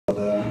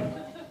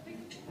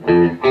You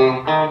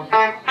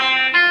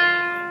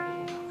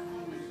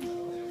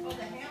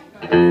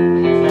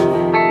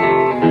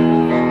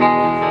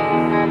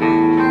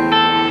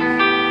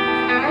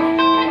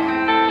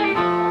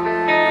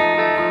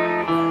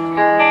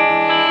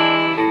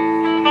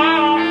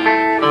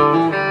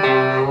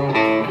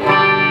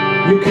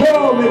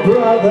call me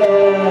brother,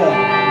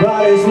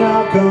 but it's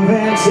not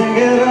convincing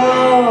at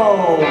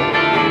all.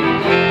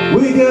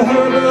 With your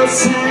herbal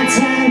scents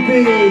and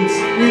beats,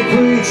 you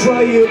preach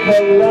what you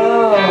call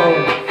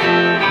love.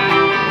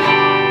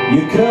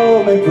 You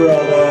call me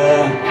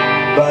brother,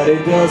 but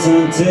it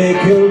doesn't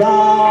take you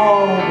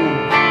long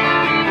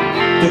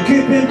to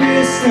keep your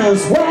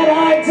distance when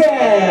I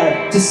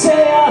dare to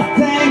say I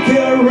think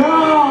you're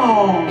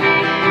wrong.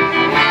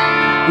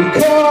 You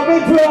call me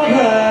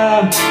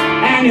brother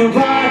and you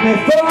invite me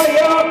for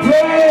your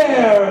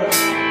prayers.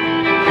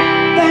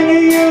 Then you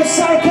use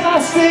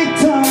sarcastic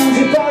tones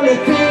if I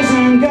refuse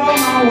and go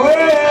my way.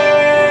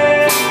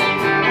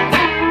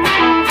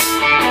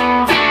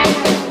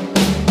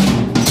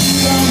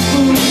 Don't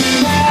fool me,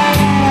 man,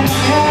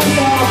 I am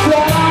not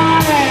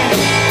blind.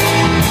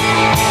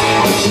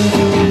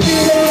 You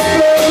don't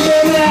fool me,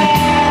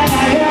 man,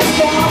 I am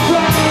not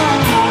blind.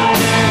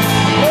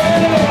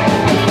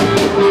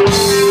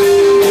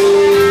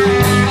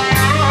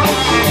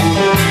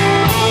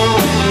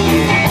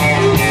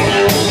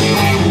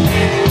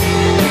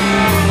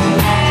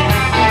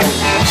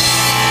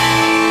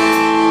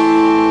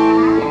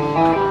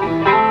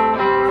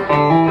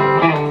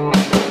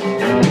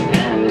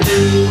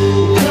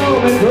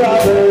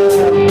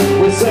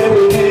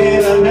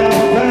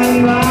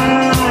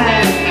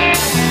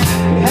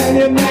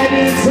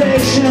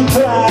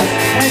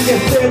 And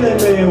you're filling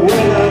me with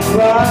a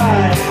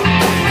cry.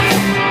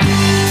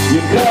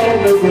 You call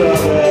me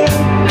brother,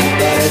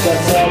 but if I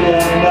tell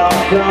you not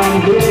from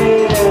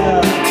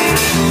here,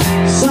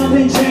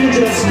 something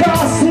changes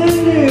fast in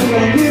you,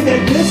 and you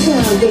get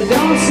distant and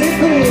don't see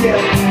clear.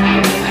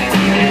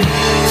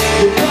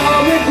 You call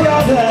me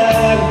brother,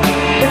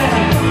 then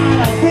I find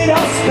a bit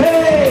of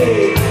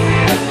space.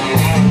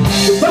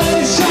 You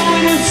better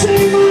shine and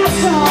sing my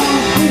song.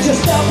 You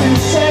just stop and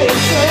say it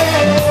straight.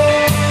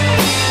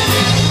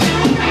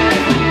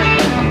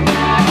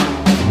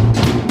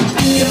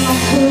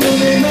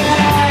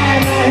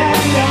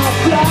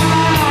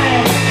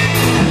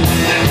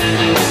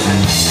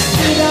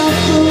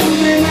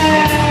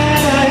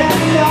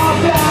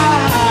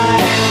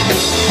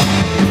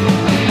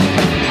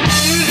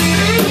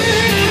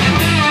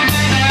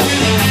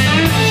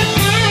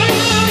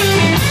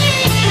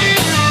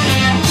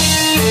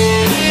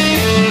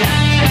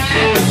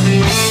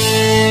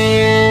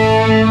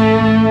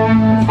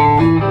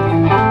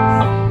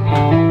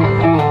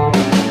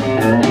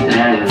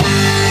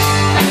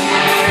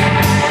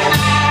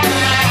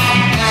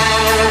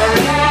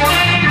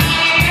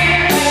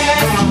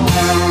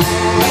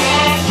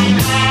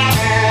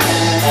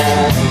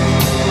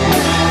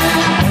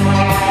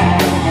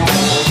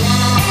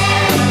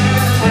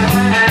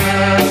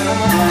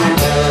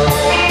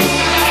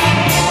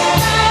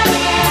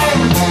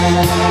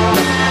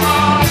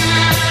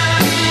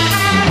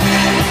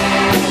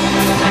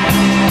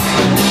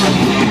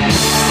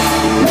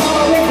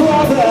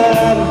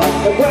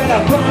 When I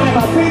find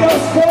my feet on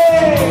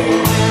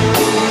stage,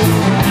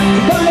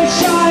 you gotta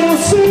shine and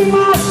sing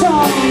my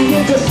song.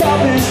 You just stop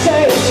and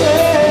say it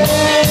straight.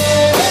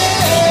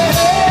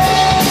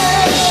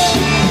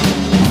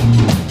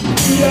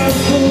 You're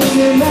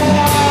fooling me, I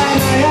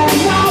am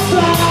not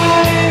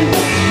blind.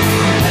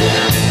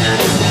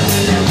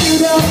 You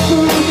don't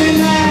fool me,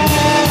 I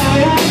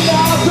am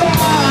not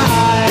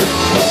blind.